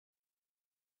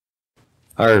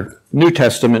Our New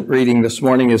Testament reading this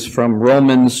morning is from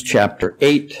Romans chapter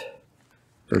 8,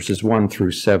 verses 1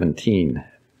 through 17.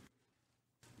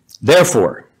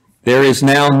 Therefore, there is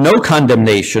now no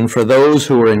condemnation for those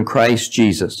who are in Christ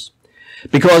Jesus,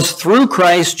 because through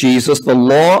Christ Jesus the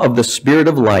law of the Spirit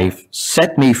of life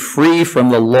set me free from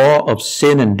the law of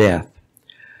sin and death.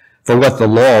 For what the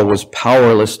law was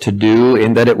powerless to do,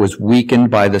 in that it was weakened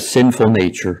by the sinful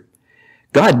nature,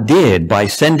 God did by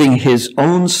sending his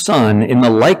own Son in the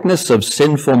likeness of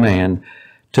sinful man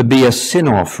to be a sin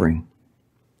offering.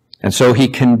 And so he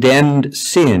condemned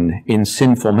sin in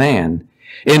sinful man,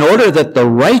 in order that the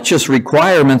righteous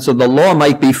requirements of the law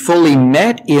might be fully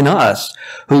met in us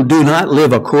who do not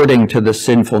live according to the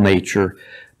sinful nature,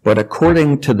 but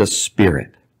according to the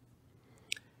Spirit.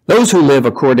 Those who live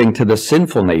according to the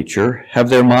sinful nature have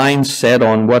their minds set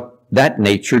on what that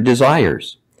nature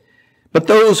desires. But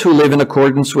those who live in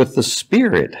accordance with the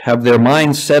Spirit have their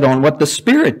minds set on what the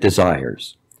Spirit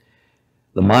desires.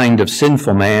 The mind of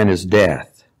sinful man is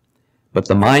death, but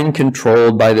the mind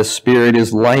controlled by the Spirit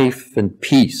is life and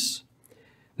peace.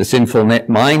 The sinful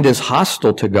mind is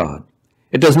hostile to God.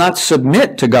 It does not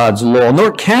submit to God's law,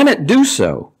 nor can it do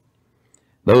so.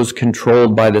 Those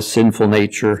controlled by the sinful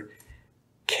nature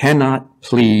cannot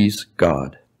please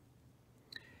God.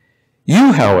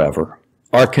 You, however,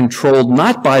 are controlled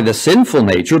not by the sinful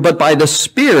nature, but by the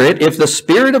Spirit, if the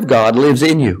Spirit of God lives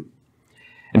in you.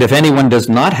 And if anyone does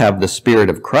not have the Spirit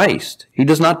of Christ, he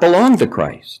does not belong to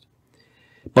Christ.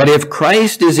 But if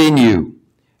Christ is in you,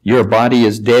 your body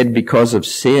is dead because of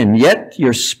sin, yet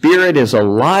your spirit is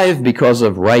alive because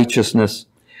of righteousness.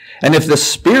 And if the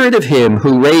Spirit of him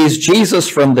who raised Jesus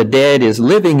from the dead is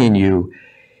living in you,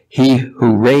 he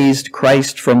who raised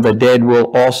Christ from the dead will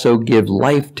also give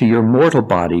life to your mortal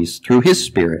bodies through his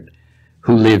Spirit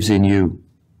who lives in you.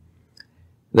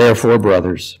 Therefore,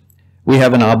 brothers, we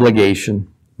have an obligation,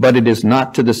 but it is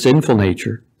not to the sinful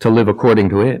nature to live according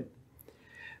to it.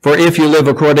 For if you live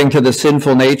according to the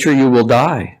sinful nature, you will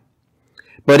die.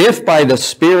 But if by the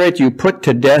Spirit you put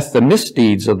to death the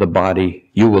misdeeds of the body,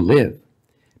 you will live,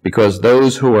 because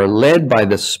those who are led by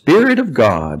the Spirit of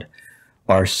God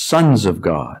are sons of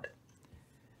God.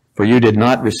 For you did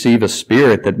not receive a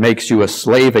spirit that makes you a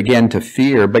slave again to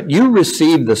fear, but you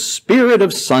received the Spirit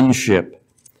of sonship.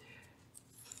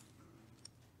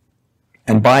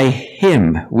 And by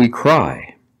him we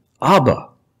cry, Abba,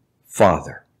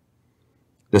 Father.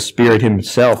 The Spirit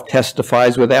himself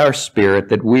testifies with our spirit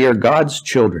that we are God's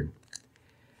children.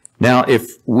 Now,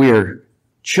 if we're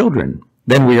children,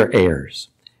 then we are heirs,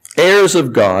 heirs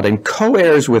of God and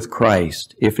co-heirs with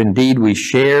Christ, if indeed we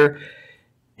share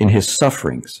in his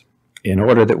sufferings, in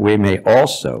order that we may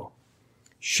also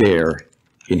share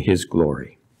in his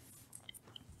glory.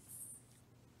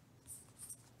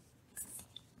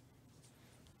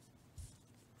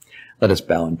 Let us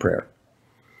bow in prayer.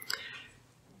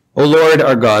 O Lord,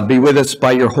 our God, be with us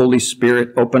by your Holy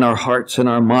Spirit. Open our hearts and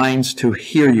our minds to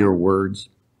hear your words.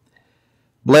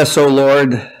 Bless, O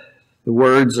Lord, the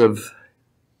words of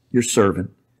your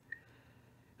servant,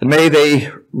 and may they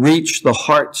reach the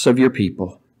hearts of your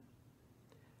people.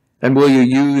 And will you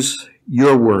use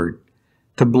your word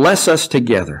to bless us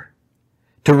together,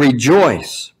 to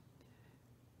rejoice,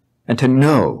 and to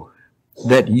know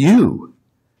that you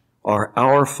are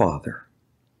our Father,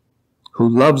 who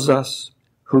loves us,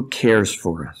 who cares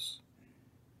for us,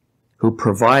 who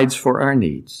provides for our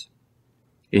needs.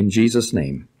 In Jesus'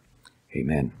 name,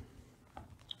 amen.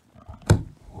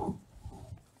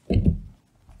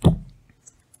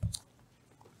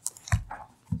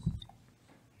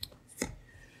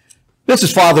 This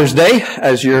is Father's Day,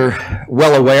 as you're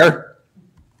well aware.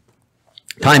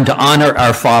 Time to honor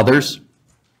our fathers.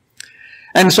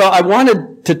 And so I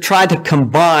wanted to try to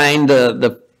combine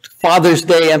the Father's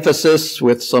Day emphasis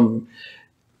with some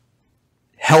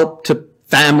help to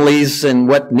families and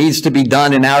what needs to be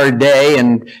done in our day,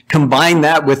 and combine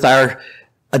that with our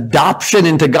adoption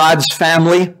into God's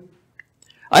family.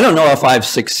 I don't know if I've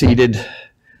succeeded.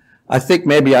 I think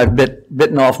maybe I've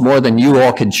bitten off more than you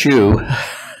all can chew.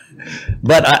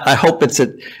 But I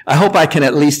hope I can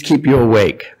at least keep you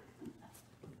awake.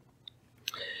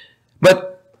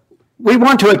 But we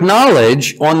want to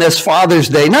acknowledge on this Father's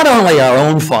Day not only our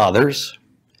own fathers,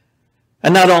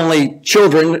 and not only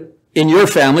children in your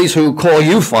families who call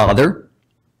you Father,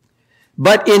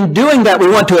 but in doing that we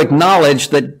want to acknowledge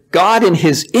that God in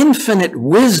his infinite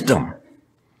wisdom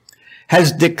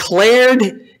has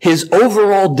declared his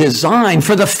overall design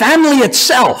for the family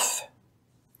itself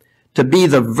to be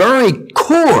the very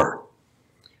core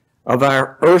of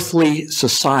our earthly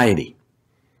society.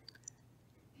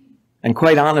 And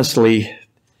quite honestly,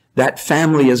 that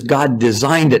family as God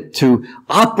designed it to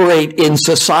operate in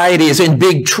society is in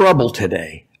big trouble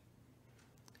today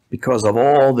because of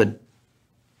all the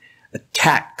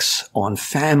attacks on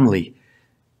family,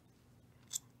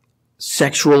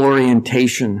 sexual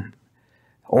orientation,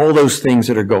 all those things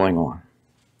that are going on.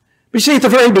 But you see, at the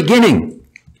very beginning,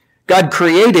 God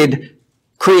created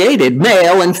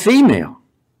male and female.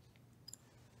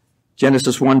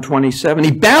 Genesis 1:27.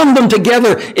 He bound them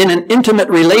together in an intimate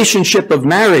relationship of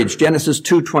marriage. Genesis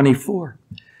 2:24.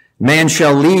 Man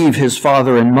shall leave his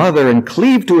father and mother and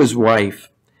cleave to his wife.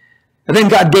 And then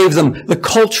God gave them we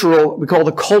call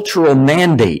the cultural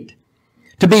mandate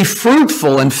to be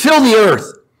fruitful and fill the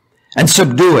earth and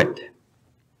subdue it.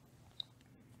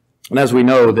 And as we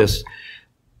know, this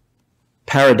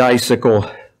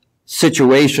paradisical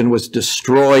situation was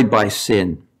destroyed by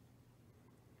sin.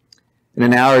 And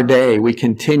in our day, we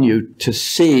continue to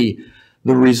see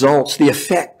the results, the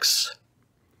effects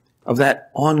of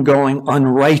that ongoing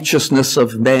unrighteousness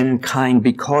of mankind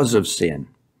because of sin.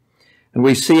 And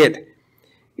we see it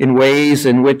in ways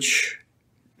in which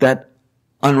that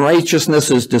unrighteousness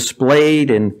is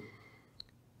displayed in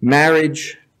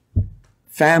marriage,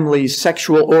 families,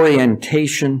 sexual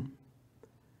orientation.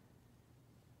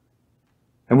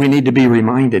 And we need to be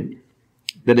reminded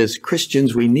that as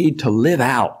Christians, we need to live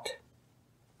out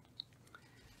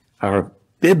our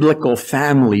biblical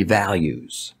family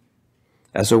values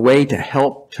as a way to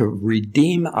help to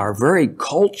redeem our very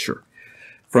culture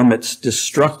from its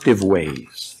destructive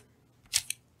ways.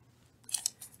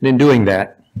 And in doing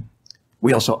that,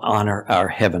 we also honor our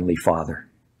Heavenly Father.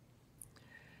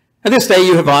 And this day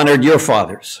you have honored your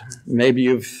fathers. Maybe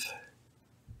you've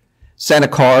sent a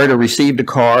card or received a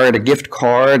card, a gift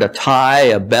card, a tie,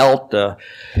 a belt,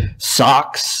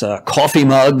 socks, a coffee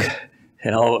mug,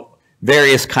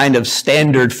 various kind of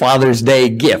standard Father's Day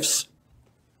gifts.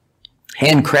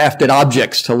 Handcrafted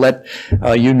objects to let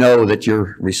you know that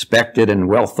you're respected and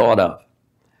well thought of.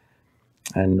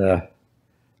 And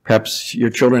perhaps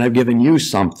your children have given you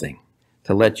something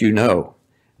to let you know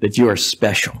that you are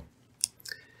special.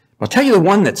 I'll tell you the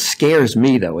one that scares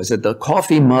me, though, is that the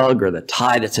coffee mug or the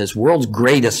tie that says world's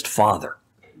greatest father.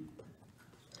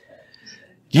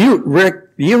 Do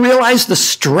you realize the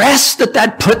stress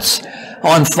that puts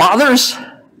on fathers?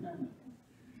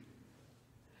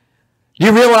 Do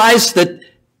you realize that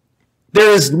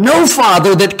there is no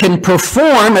father that can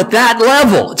perform at that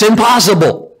level? It's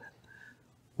impossible.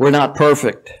 We're not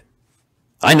perfect.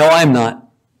 I know I'm not.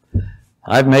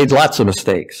 I've made lots of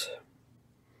mistakes.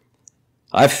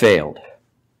 I've failed.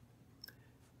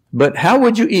 But how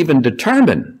would you even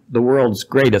determine the world's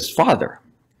greatest father?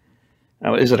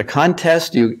 Now, is it a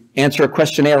contest? Do you answer a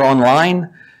questionnaire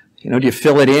online? Do you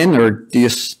fill it in, or do you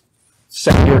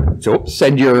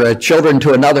send your children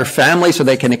to another family so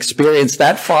they can experience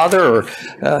that father? Or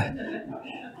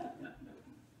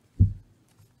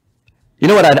you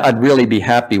know what I'd really be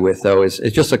happy with, though, is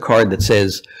just a card that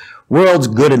says, "World's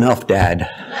good enough, Dad."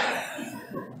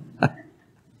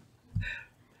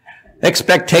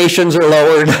 Expectations are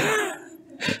lowered,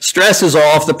 stress is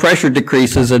off, the pressure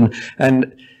decreases, and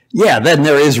yeah, then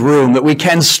there is room that we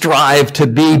can strive to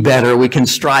be better. We can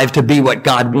strive to be what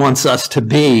God wants us to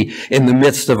be in the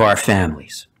midst of our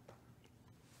families.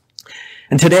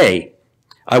 And today,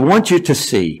 I want you to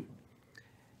see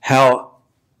how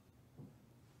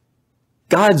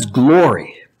God's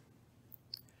glory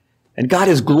and God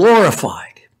is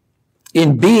glorified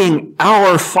in being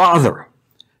our Father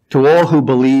to all who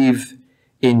believe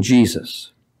in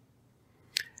Jesus.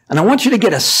 And I want you to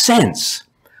get a sense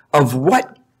of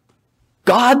what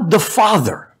God the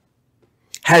Father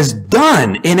has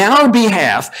done in our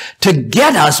behalf to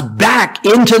get us back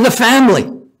into the family.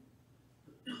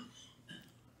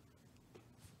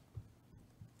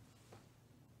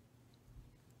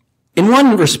 In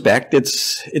one respect,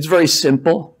 it's very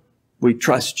simple. We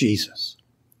trust Jesus.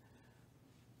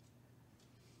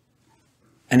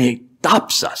 And He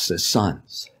adopts us as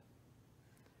sons.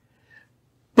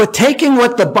 But taking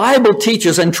what the Bible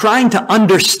teaches and trying to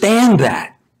understand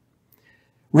that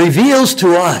reveals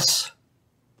to us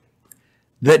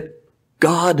that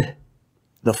God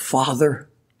the Father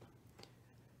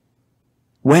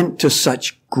went to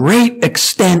such great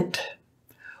extent,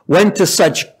 went to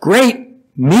such great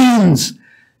means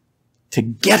to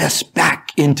get us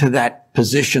back into that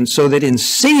position, so that in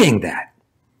seeing that,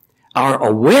 our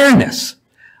awareness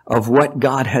of what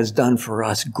God has done for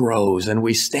us grows, and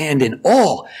we stand in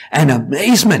awe and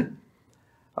amazement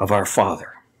of our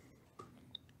Father.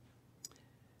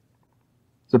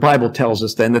 The Bible tells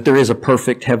us then that there is a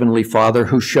perfect Heavenly Father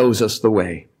who shows us the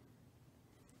way.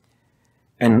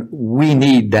 And we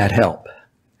need that help.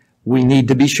 we need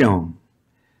to be shown,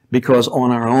 because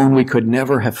on our own we could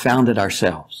never have found it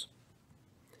ourselves.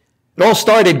 It all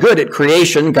started good at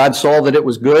creation. God saw that it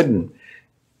was good and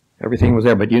everything was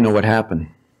there, but you know what happened.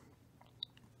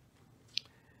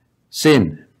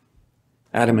 Sin.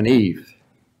 Adam and Eve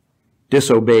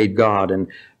disobeyed God, and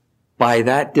by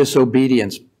that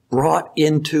disobedience brought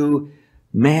into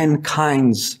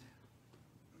mankind's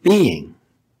being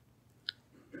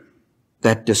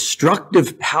that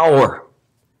destructive power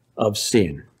of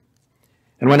sin.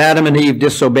 And when Adam and Eve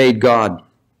disobeyed God,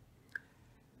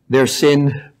 their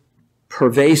sin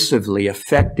pervasively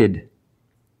affected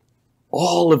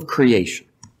all of creation.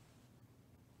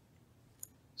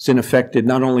 Sin affected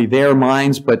not only their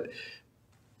minds, but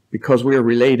because we are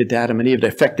related to Adam and Eve, it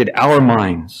affected our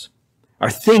minds. Our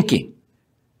thinking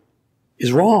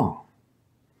is wrong.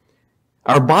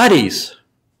 Our bodies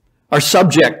are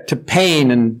subject to pain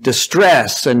and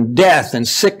distress and death and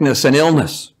sickness and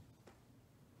illness.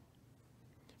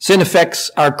 Sin affects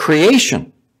our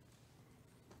creation.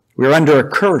 We are under a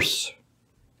curse.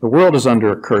 The world is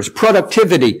under a curse.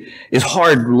 Productivity is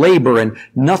hard labor and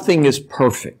nothing is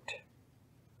perfect.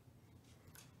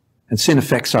 And sin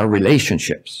affects our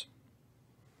relationships.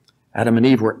 Adam and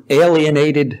Eve were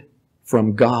alienated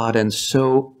from God, and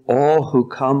so all who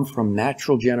come from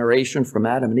natural generation from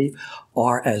Adam and Eve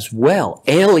are as well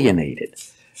alienated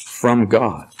from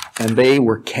God, and they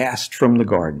were cast from the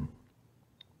garden.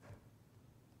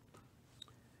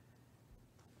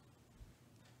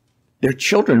 Their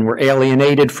children were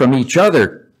alienated from each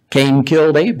other. Cain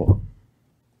killed Abel.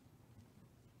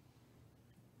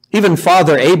 Even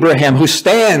Father Abraham, who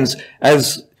stands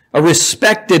as a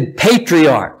respected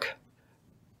patriarch,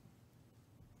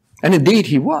 and indeed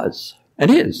he was and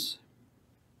is.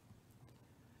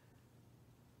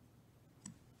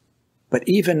 But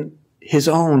even his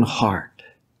own heart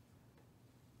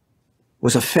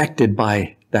was affected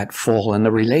by that fall, and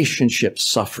the relationship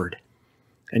suffered.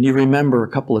 And you remember a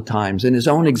couple of times in his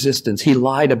own existence, he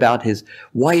lied about his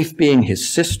wife being his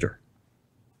sister.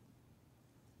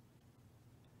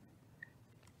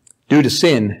 Due to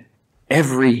sin,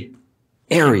 every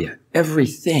area,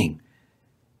 everything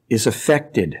is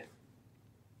affected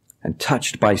and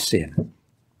touched by sin.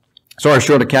 So our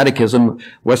Shorter Catechism,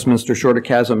 Westminster Shorter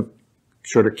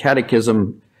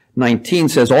Catechism 19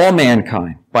 says, all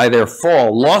mankind, by their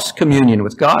fall, lost communion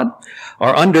with God,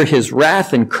 are under his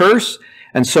wrath and curse,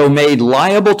 and so made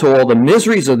liable to all the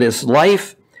miseries of this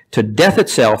life, to death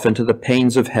itself, and to the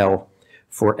pains of hell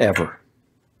forever.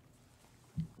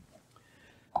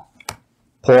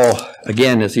 Paul,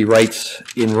 again, as he writes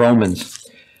in Romans,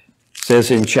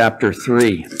 says in chapter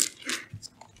 3,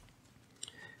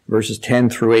 verses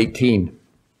 10 through 18,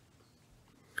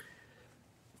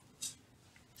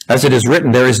 as it is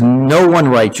written, there is no one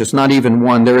righteous, not even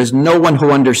one. There is no one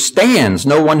who understands,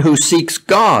 no one who seeks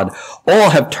God. All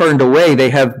have turned away.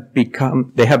 They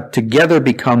have together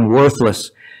become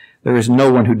worthless. There is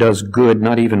no one who does good,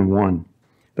 not even one.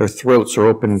 Their throats are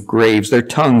open graves. Their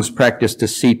tongues practice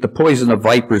deceit. The poison of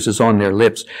vipers is on their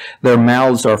lips. Their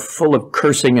mouths are full of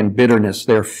cursing and bitterness.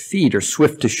 Their feet are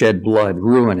swift to shed blood.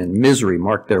 Ruin and misery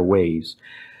mark their ways.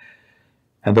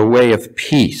 And the way of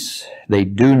peace they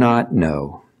do not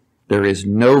know. There is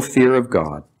no fear of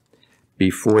God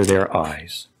before their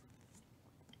eyes.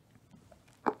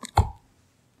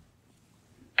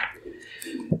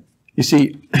 You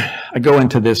see, I go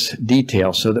into this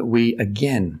detail so that we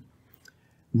again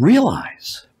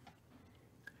realize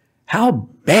how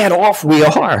bad off we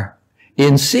are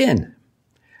in sin,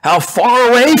 how far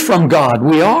away from God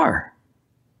we are.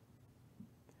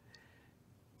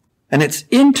 And it's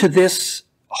into this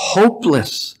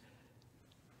hopeless,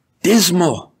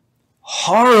 dismal,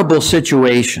 horrible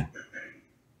situation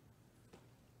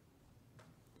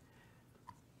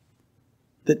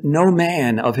that no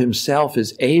man of himself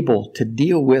is able to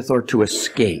deal with or to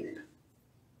escape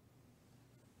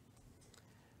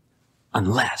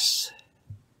unless,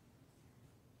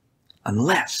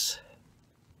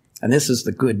 and this is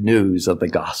the good news of the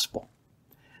gospel.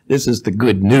 This is the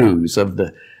good news of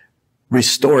the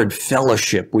restored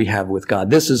fellowship we have with God.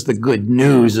 This is the good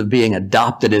news of being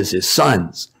adopted as his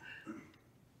sons.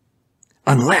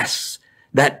 Unless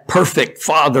that perfect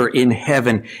Father in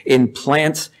heaven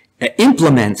implements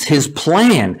his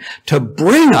plan to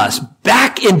bring us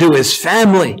back into his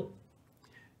family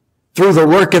through the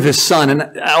work of his Son.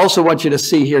 And I also want you to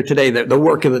see here today the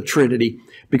work of the Trinity,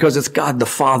 because it's God the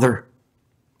Father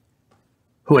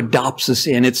who adopts us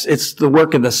in. It's the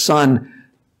work of the Son,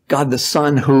 God the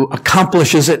Son, who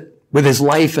accomplishes it with his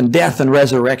life and death and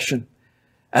resurrection.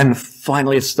 And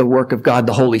finally, it's the work of God,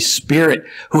 the Holy Spirit,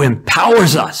 who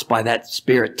empowers us by that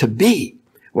Spirit to be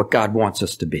what God wants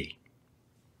us to be.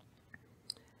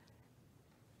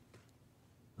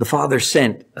 The Father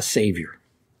sent a Savior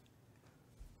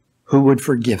who would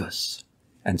forgive us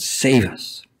and save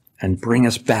us and bring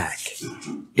us back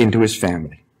into his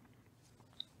family.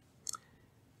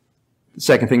 The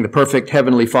second thing, the perfect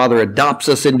Heavenly Father adopts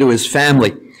us into his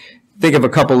family. Think of a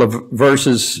couple of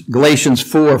verses, Galatians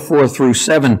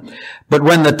 4:4-7. But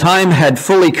when the time had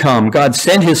fully come, God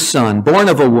sent his Son, born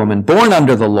of a woman, born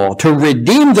under the law, to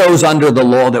redeem those under the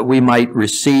law that we might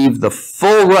receive the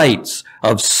full rights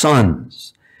of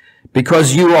sons.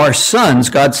 Because you are sons,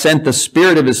 God sent the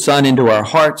Spirit of his Son into our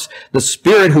hearts, the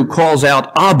Spirit who calls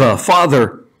out, Abba,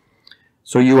 Father.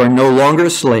 So you are no longer a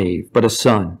slave, but a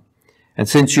son. And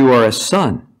since you are a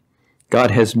son,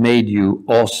 God has made you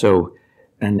also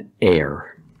an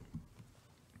heir.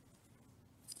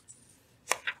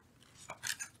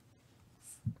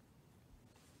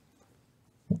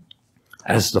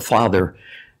 As the Father,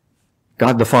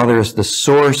 God the Father is the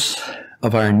source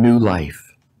of our new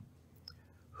life,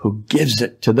 who gives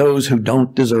it to those who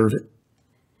don't deserve it,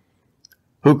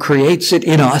 who creates it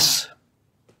in us,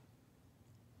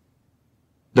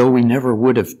 though we never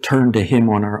would have turned to him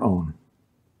on our own.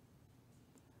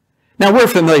 Now, we're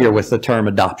familiar with the term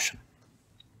adoption.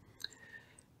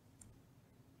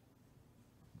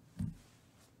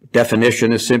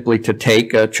 Definition is simply to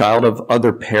take a child of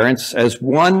other parents as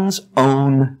one's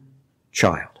own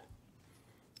child.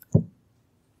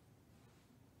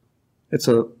 It's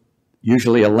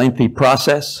usually a lengthy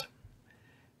process.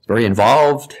 It's very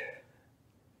involved.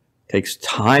 Takes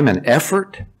time and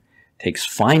effort. Takes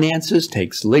finances.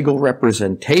 Takes legal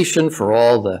representation for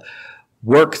all the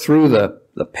work through the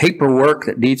paperwork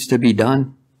that needs to be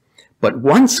done. But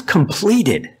once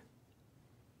completed,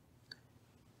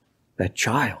 that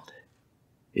child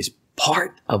is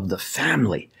part of the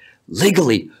family,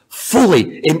 legally,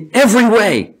 fully, in every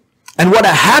way. And what a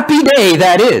happy day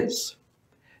that is.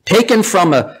 Taken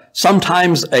from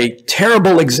sometimes a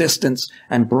terrible existence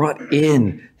and brought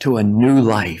in to a new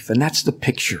life. And that's the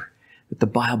picture that the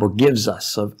Bible gives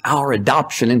us of our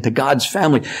adoption into God's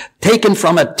family. Taken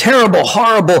from a terrible,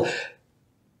 horrible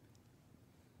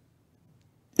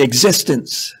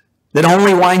existence that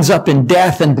only winds up in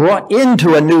death and brought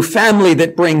into a new family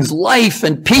that brings life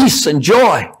and peace and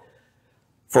joy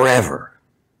forever.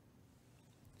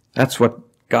 That's what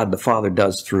God the Father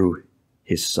does through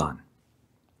his Son.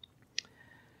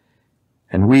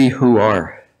 And we who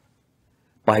are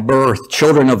by birth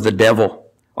children of the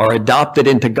devil are adopted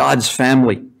into God's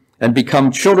family and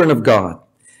become children of God,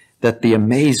 that the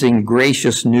amazing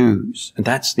gracious news, and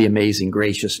that's the amazing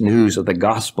gracious news of the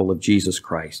gospel of Jesus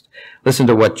Christ. Listen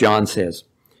to what John says.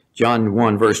 John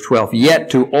 1 verse 12, yet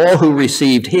to all who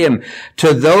received him,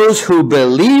 to those who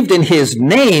believed in his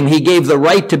name, he gave the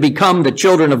right to become the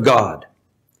children of God.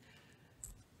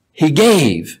 He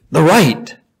gave the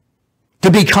right to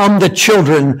become the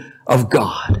children of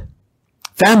God.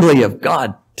 Family of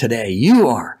God today, you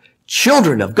are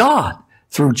children of God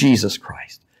through Jesus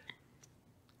Christ.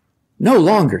 No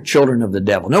longer children of the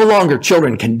devil, no longer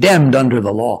children condemned under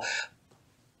the law,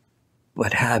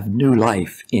 but have new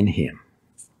life in him.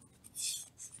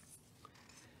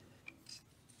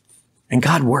 And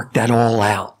God worked that all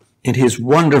out in his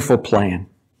wonderful plan.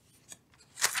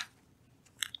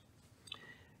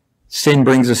 Sin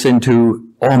brings us into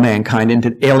all mankind,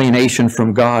 into alienation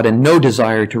from God and no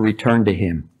desire to return to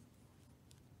him.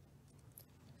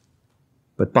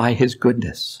 But by his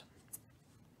goodness,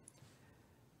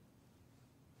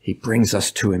 he brings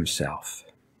us to himself.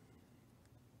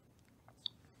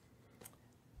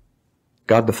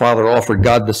 God the Father offered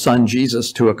God the Son,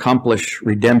 Jesus, to accomplish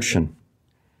redemption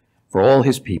for all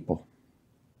his people.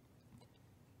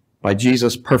 By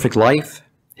Jesus' perfect life,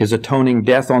 his atoning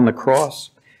death on the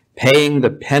cross, paying the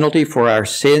penalty for our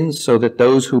sins so that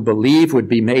those who believe would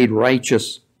be made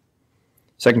righteous.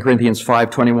 2 Corinthians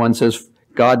 5:21 says,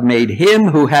 God made him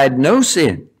who had no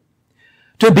sin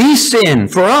to be sin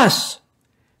for us,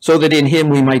 so that in him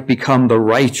we might become the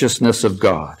righteousness of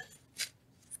God.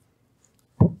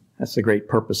 That's the great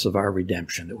purpose of our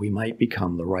redemption, that we might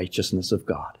become the righteousness of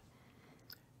God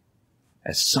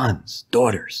as sons,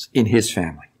 daughters in his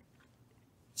family.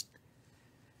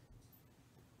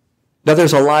 Now,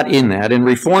 there's a lot in that, and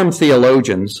Reformed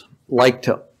theologians like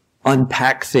to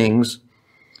unpack things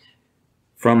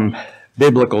from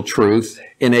biblical truth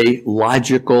in a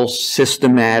logical,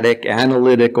 systematic,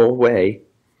 analytical way.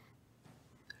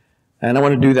 And I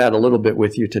want to do that a little bit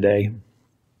with you today.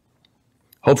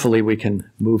 Hopefully we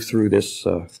can move through this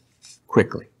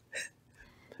quickly.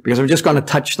 because I'm just going to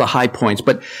touch the high points.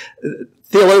 But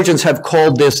theologians have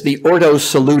called this the Ordo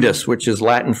Salutis, which is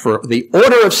Latin for the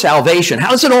order of salvation.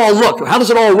 How does it all look? How does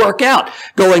it all work out?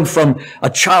 Going from a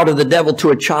child of the devil to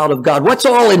a child of God. What's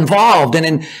all involved? And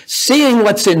in seeing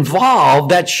what's involved,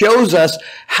 that shows us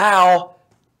how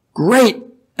great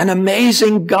and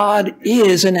amazing God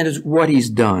is, and it is what he's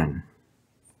done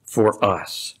for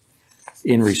us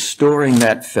in restoring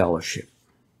that fellowship.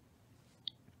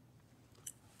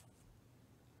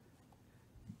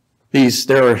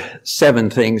 There are 7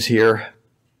 things here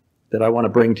that I want to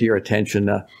bring to your attention.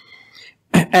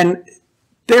 And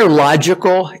they're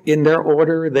logical in their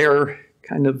order. They're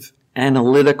kind of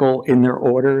analytical in their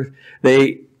order.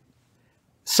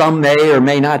 Some may or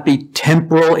may not be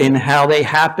temporal in how they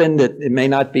happened. It may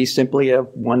not be simply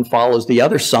one follows the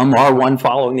other. Some are one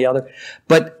following the other.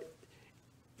 But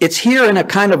it's here in a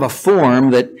kind of a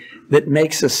form that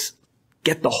makes us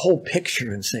get the whole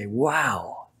picture and say,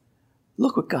 wow.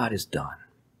 Look what God has done.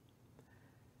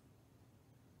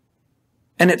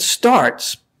 And it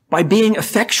starts by being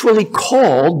effectually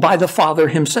called by the Father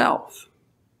himself.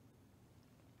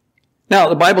 Now,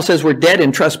 the Bible says we're dead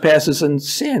in trespasses and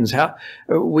sins.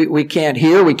 We can't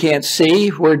hear, we can't see,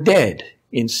 we're dead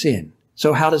in sin.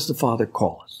 So how does the Father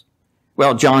call us?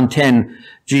 Well, John 10,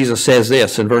 Jesus says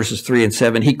this in verses 3 and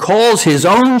 7. He calls his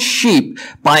own sheep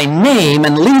by name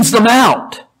and leads them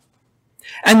out.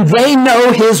 And they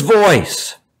know his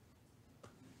voice.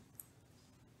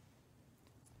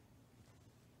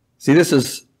 See, this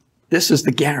is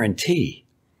the guarantee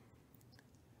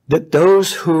that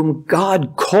those whom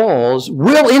God calls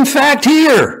will in fact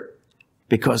hear,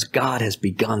 because God has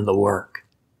begun the work.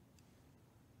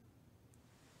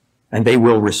 And they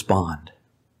will respond.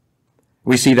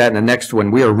 We see that in the next one.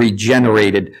 We are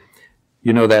regenerated.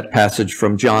 You know that passage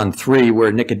from John 3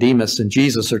 where Nicodemus and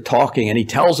Jesus are talking, and he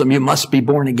tells them, you must be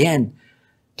born again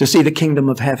to see the kingdom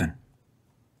of heaven.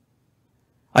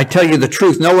 I tell you the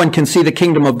truth, no one can see the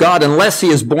kingdom of God unless he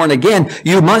is born again.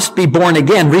 You must be born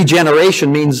again.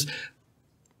 Regeneration means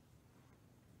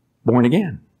born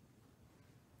again.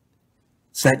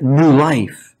 It's that new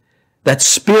life, that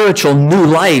spiritual new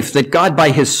life that God by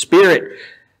his Spirit,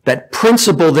 that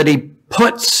principle that he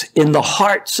puts in the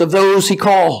hearts of those he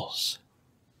calls.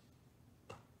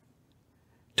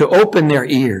 To open their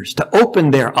ears, to open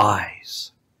their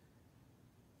eyes,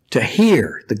 to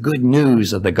hear the good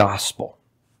news of the gospel.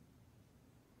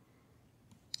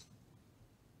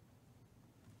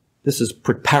 This is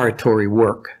preparatory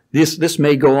work. This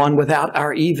may go on without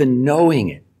our even knowing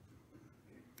it.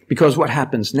 Because what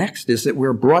happens next is that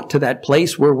we're brought to that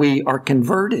place where we are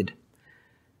converted,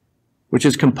 which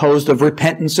is composed of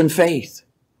repentance and faith.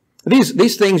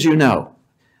 These things you know.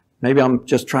 Maybe I'm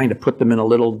just trying to put them in a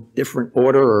little different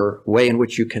order or way in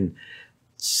which you can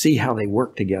see how they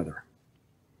work together.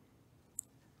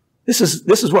 This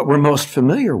is what we're most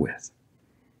familiar with.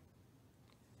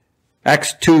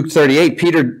 Acts 2:38,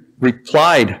 Peter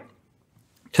replied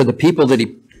to the people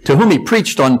to whom he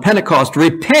preached on Pentecost,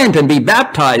 repent and be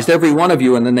baptized, every one of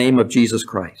you, in the name of Jesus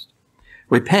Christ.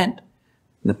 Repent.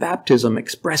 And the baptism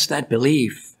expressed that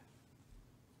belief.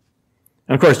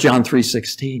 And of course, John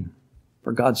 3:16.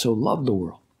 For God so loved the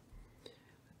world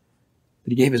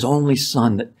that he gave his only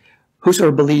Son, that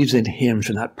whosoever believes in him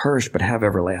shall not perish but have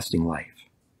everlasting life.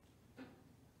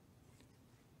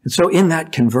 And so in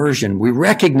that conversion, we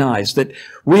recognize that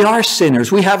we are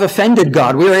sinners. We have offended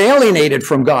God. We are alienated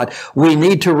from God. We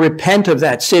need to repent of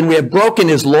that sin. We have broken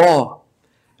his law.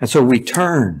 And so we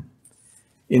turn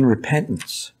in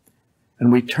repentance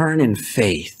and we turn in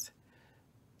faith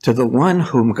to the one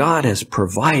whom God has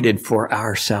provided for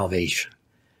our salvation,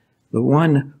 the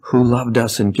one who loved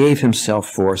us and gave himself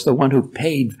for us, the one who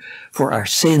paid for our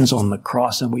sins on the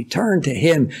cross. And we turn to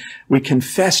him. We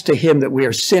confess to him that we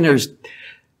are sinners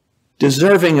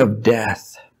deserving of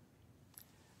death.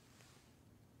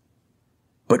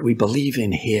 But we believe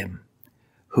in him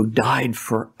who died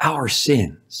for our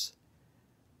sins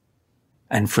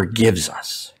and forgives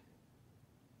us.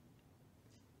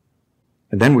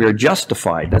 And then we are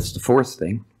justified. That's the fourth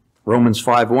thing. Romans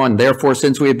 5:1. Therefore,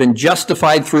 since we have been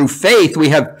justified through faith, we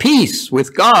have peace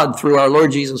with God through our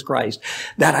Lord Jesus Christ.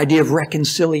 That idea of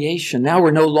reconciliation. Now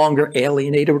we're no longer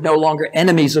alienated. We're no longer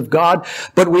enemies of God,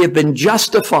 but we have been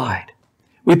justified.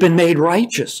 We've been made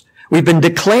righteous. We've been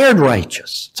declared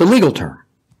righteous. It's a legal term.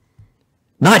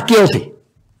 Not guilty.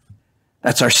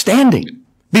 That's our standing.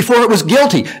 Before it was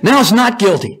guilty. Now it's not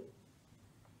guilty.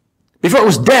 Before it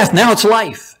was death. Now it's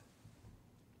life.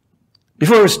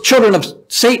 Before it was children of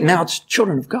Satan, now it's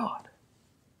children of God.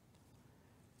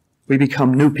 We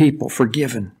become new people,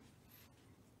 forgiven.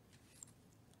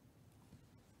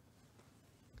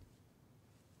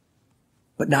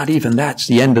 But not even that's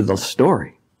the end of the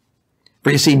story. For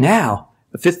you see now,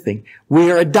 the fifth thing, we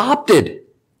are adopted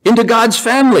into God's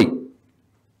family.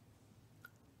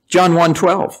 John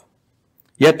 1:12.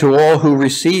 Yet to all who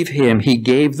receive him, he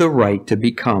gave the right to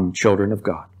become children of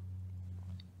God.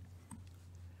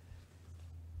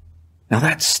 Now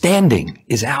that standing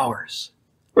is ours.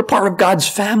 We're part of God's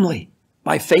family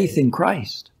by faith in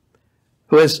Christ,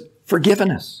 who has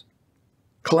forgiven us,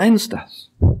 cleansed us,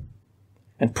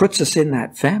 and puts us in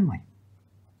that family.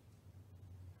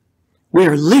 We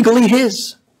are legally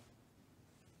his.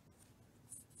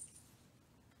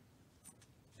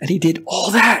 And he did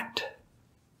all that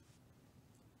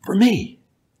for me.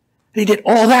 He did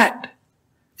all that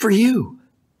for you.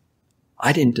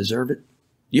 I didn't deserve it.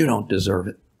 You don't deserve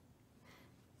it.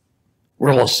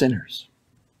 We're all sinners.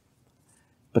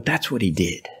 But that's what he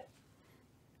did.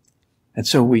 And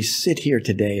so we sit here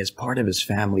today as part of his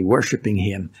family, worshiping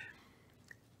him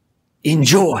in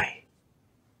joy,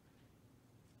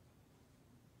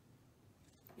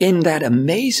 in that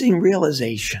amazing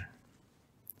realization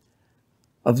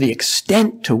of the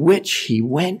extent to which he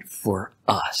went for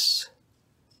us.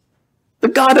 The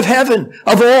God of heaven,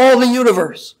 of all the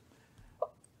universe,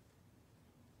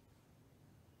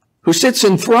 who sits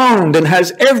enthroned and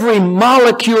has every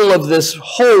molecule of this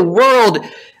whole world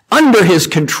under his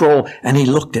control, and he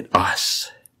looked at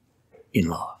us in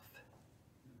love.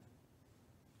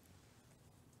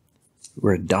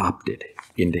 We're adopted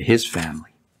into his family.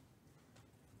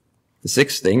 The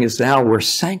sixth thing is now we're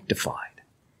sanctified.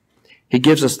 He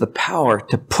gives us the power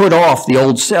to put off the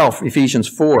old self, Ephesians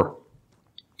 4.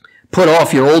 Put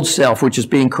off your old self, which is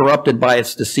being corrupted by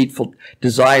its deceitful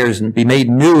desires, and be made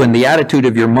new in the attitude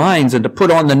of your minds, and to put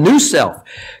on the new self,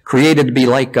 created to be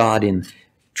like God in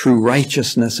true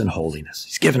righteousness and holiness.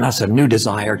 He's given us a new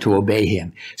desire to obey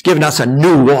him. He's given us a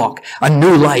new walk, a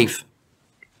new life.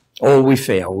 Oh, we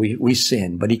fail, we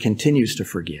sin, but he continues to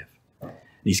forgive.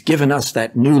 He's given us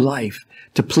that new life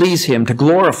to please him, to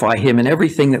glorify him in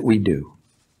everything that we do.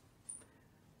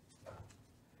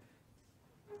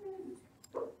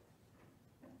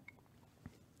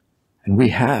 And we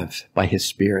have, by his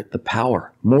Spirit, the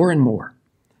power, more and more,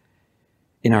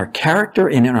 in our character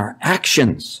and in our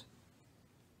actions,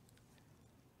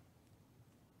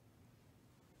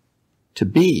 to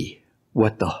be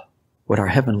what our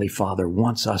Heavenly Father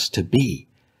wants us to be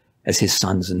as his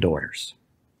sons and daughters.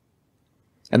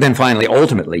 And then finally,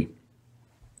 ultimately,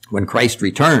 when Christ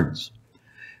returns,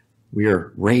 we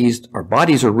are raised, our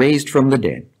bodies are raised from the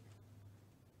dead.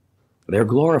 They're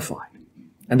glorified,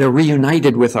 and they're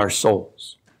reunited with our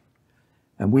souls.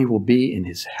 And we will be in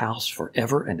his house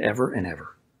forever and ever and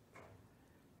ever.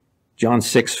 John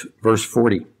 6, verse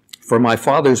 40. For my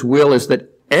Father's will is that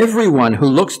everyone who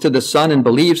looks to the Son and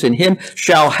believes in him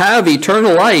shall have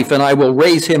eternal life, and I will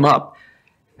raise him up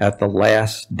at the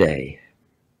last day.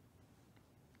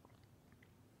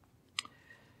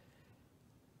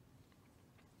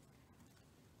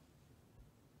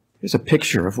 Here's a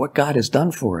picture of what God has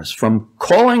done for us, from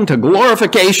calling to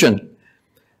glorification,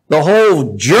 the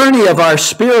whole journey of our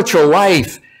spiritual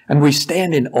life, and we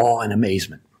stand in awe and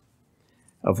amazement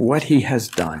of what he has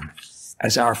done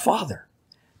as our Father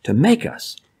to make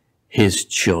us his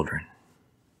children.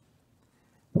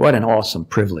 What an awesome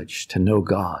privilege to know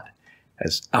God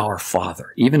as our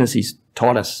Father, even as he's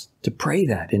taught us to pray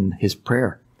that in his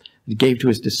prayer he gave to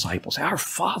his disciples, our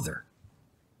Father.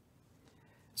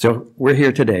 So we're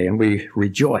here today, and we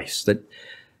rejoice that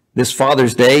this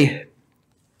Father's Day,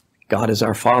 God is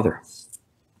our Father.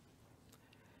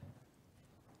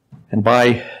 And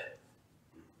by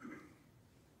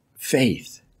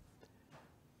faith,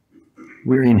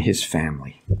 we're in his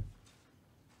family.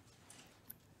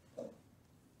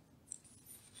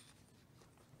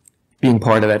 Being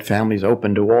part of that family is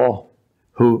open to all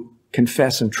who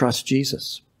confess and trust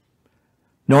Jesus,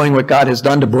 knowing what God has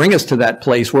done to bring us to that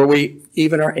place where we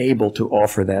even are able to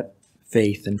offer that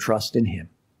faith and trust in him.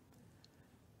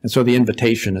 And so the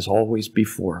invitation is always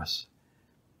before us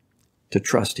to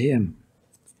trust him.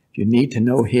 You need to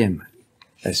know him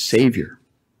as Savior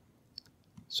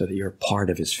so that you're part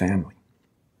of his family.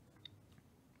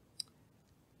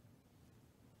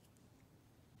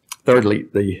 Thirdly,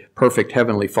 the perfect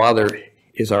Heavenly Father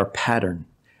is our pattern.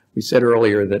 We said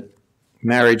earlier that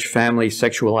marriage, family,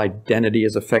 sexual identity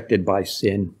is affected by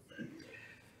sin.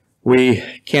 We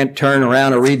can't turn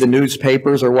around and read the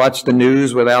newspapers or watch the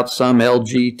news without some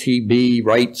LGBT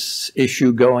rights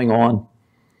issue going on.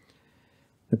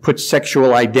 It puts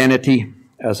sexual identity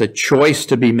as a choice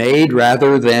to be made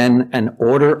rather than an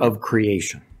order of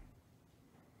creation.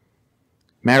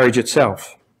 Marriage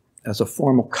itself as a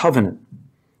formal covenant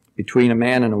between a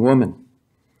man and a woman.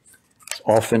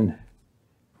 often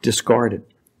discarded.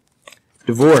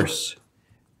 Divorce,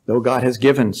 though God has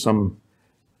given some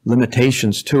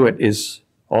limitations to it, is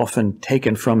often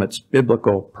taken from its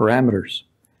biblical parameters.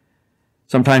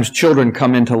 Sometimes children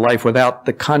come into life without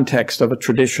the context of a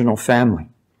traditional family.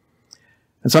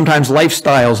 And sometimes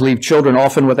lifestyles leave children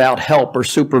often without help or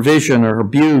supervision or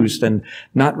abused and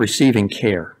not receiving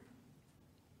care.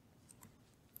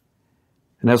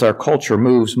 And as our culture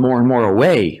moves more and more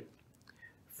away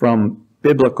from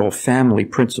biblical family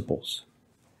principles,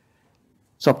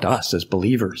 it's up to us as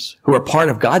believers who are part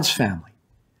of God's family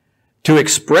to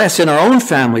express in our own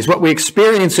families what we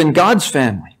experience in God's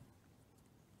family.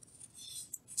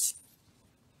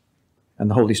 And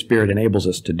the Holy Spirit enables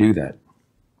us to do that.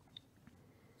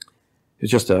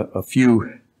 It's just a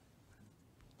few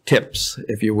tips,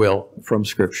 if you will, from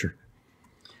Scripture.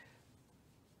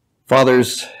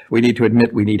 Fathers, we need to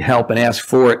admit we need help and ask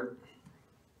for it.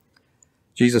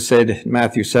 Jesus said in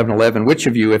Matthew 7:11, which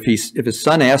of you, if his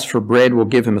son asks for bread, will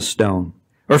give him a stone?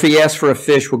 Or if he asks for a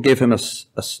fish, will give him a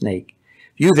snake?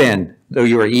 You then, though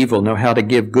you are evil, know how to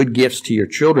give good gifts to your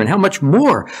children. How much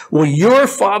more will your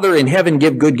Father in heaven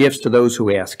give good gifts to those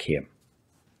who ask him?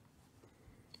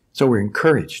 So we're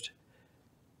encouraged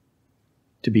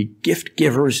to be gift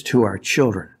givers to our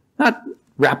children. Not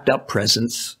wrapped up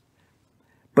presents,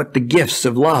 but the gifts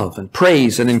of love and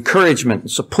praise and encouragement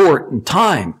and support and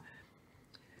time.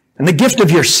 And the gift of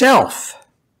yourself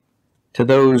to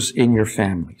those in your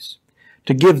families.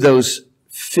 To give those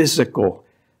physical,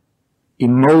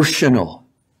 emotional,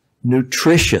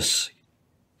 nutritious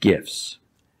gifts.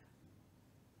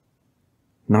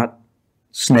 Not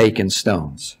snake and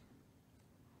stones.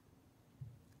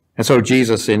 And so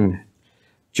Jesus in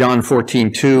John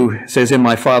 14:2 says, in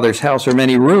my Father's house are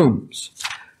many rooms.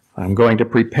 I'm going to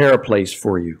prepare a place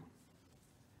for you.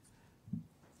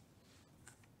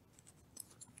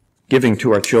 Giving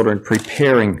to our children,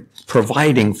 preparing,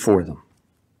 providing for them.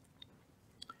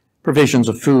 Provisions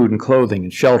of food and clothing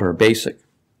and shelter are basic.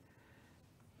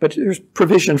 But there's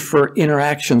provision for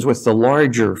interactions with the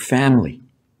larger family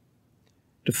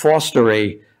to foster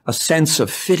a sense of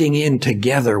fitting in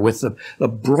together with the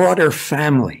broader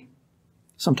family.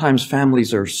 Sometimes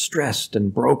families are stressed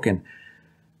and broken,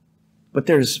 but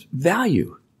there's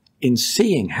value in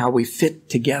seeing how we fit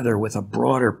together with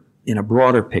in a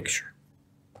broader picture.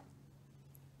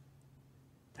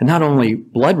 And not only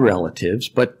blood relatives,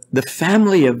 but the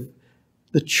family of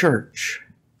the church,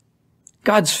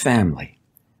 God's family.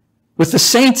 With the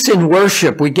saints in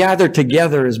worship, we gather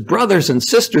together as brothers and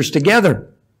sisters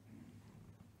together,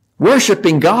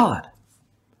 worshiping God,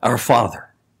 our Father.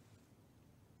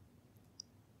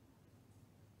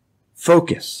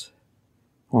 Focus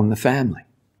on the family.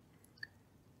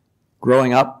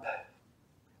 Growing up,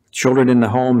 children in the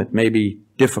home, it may be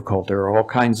difficult. There are all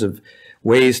kinds of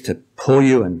ways to pull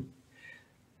you and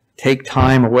take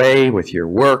time away with your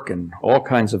work and all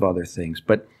kinds of other things.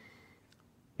 But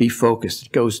be focused.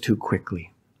 It goes too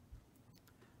quickly.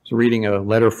 I was reading a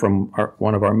letter from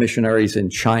one of our missionaries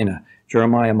in China,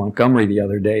 Jeremiah Montgomery, the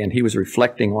other day, and he was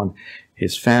reflecting on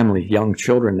his family, young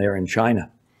children there in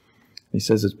China. He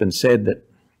says it's been said that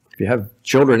if you have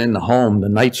children in the home, the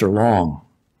nights are long,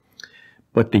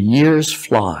 but the years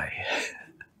fly.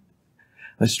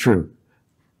 That's true.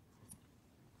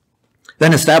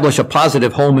 Then establish a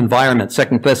positive home environment,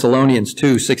 2 Thessalonians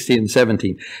 2:16 and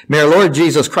 17. May our Lord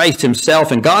Jesus Christ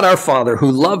himself and God our Father, who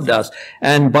loved us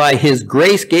and by his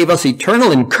grace gave us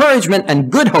eternal encouragement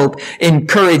and good hope,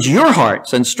 encourage your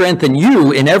hearts and strengthen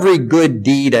you in every good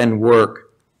deed and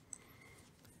work.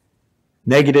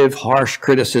 Negative, harsh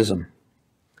criticism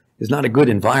is not a good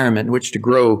environment in which to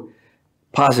grow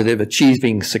positive,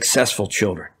 achieving, successful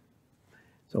children.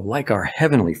 So like our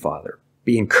Heavenly Father,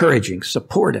 be encouraging,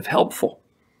 supportive, helpful,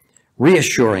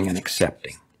 reassuring, and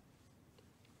accepting.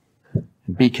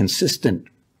 And be consistent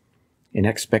in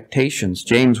expectations.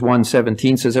 James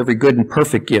 1:17 says, every good and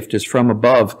perfect gift is from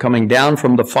above, coming down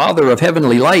from the Father of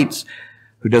heavenly lights,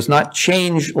 who does not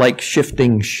change like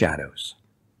shifting shadows.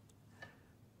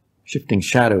 Shifting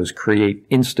shadows create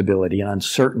instability and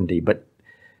uncertainty, but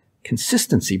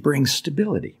consistency brings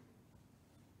stability.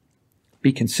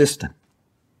 Be consistent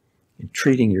in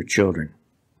treating your children.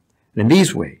 And in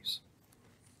these ways,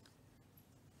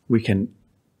 we can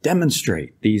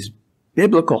demonstrate these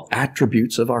biblical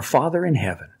attributes of our Father in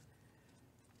heaven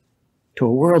to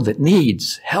a world that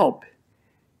needs help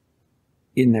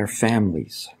in their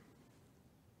families.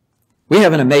 We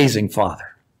have an amazing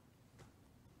Father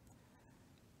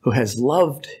who has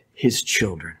loved his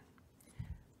children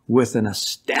with an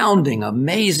astounding,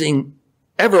 amazing,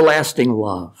 everlasting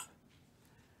love.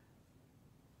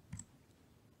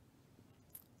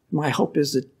 My hope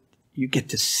is that you get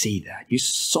to see that. You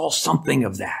saw something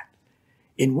of that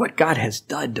in what God has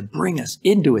done to bring us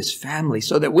into his family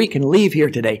so that we can leave here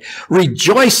today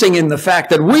rejoicing in the fact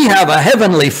that we have a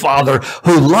heavenly Father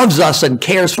who loves us and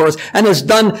cares for us and has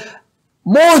done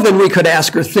more than we could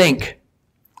ask or think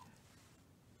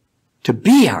to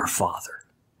be our Father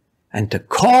and to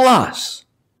call us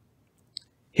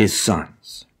his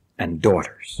sons and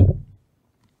daughters.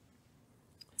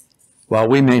 While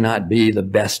we may not be the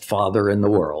best father in the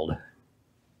world,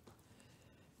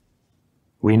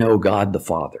 we know God the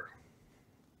Father,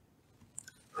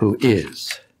 who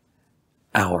is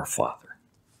our Father.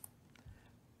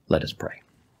 Let us pray.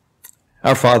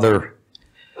 Our Father,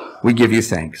 we give you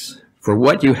thanks for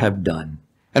what you have done,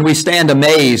 and we stand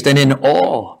amazed and in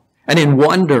awe and in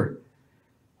wonder,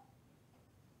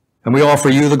 and we offer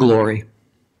you the glory,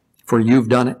 for you've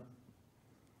done it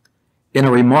in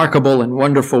a remarkable and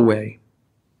wonderful way.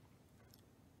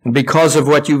 And because of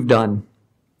what you've done,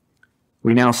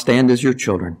 we now stand as your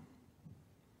children,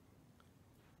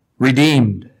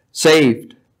 redeemed,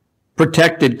 saved,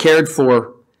 protected, cared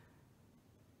for,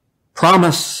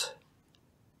 promises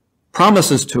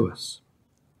to us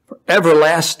for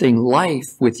everlasting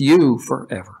life with you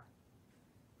forever.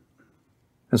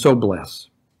 And so bless.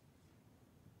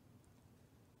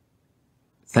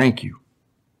 Thank you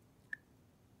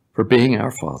for being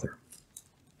our Father.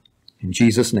 In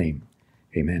Jesus' name,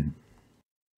 amen.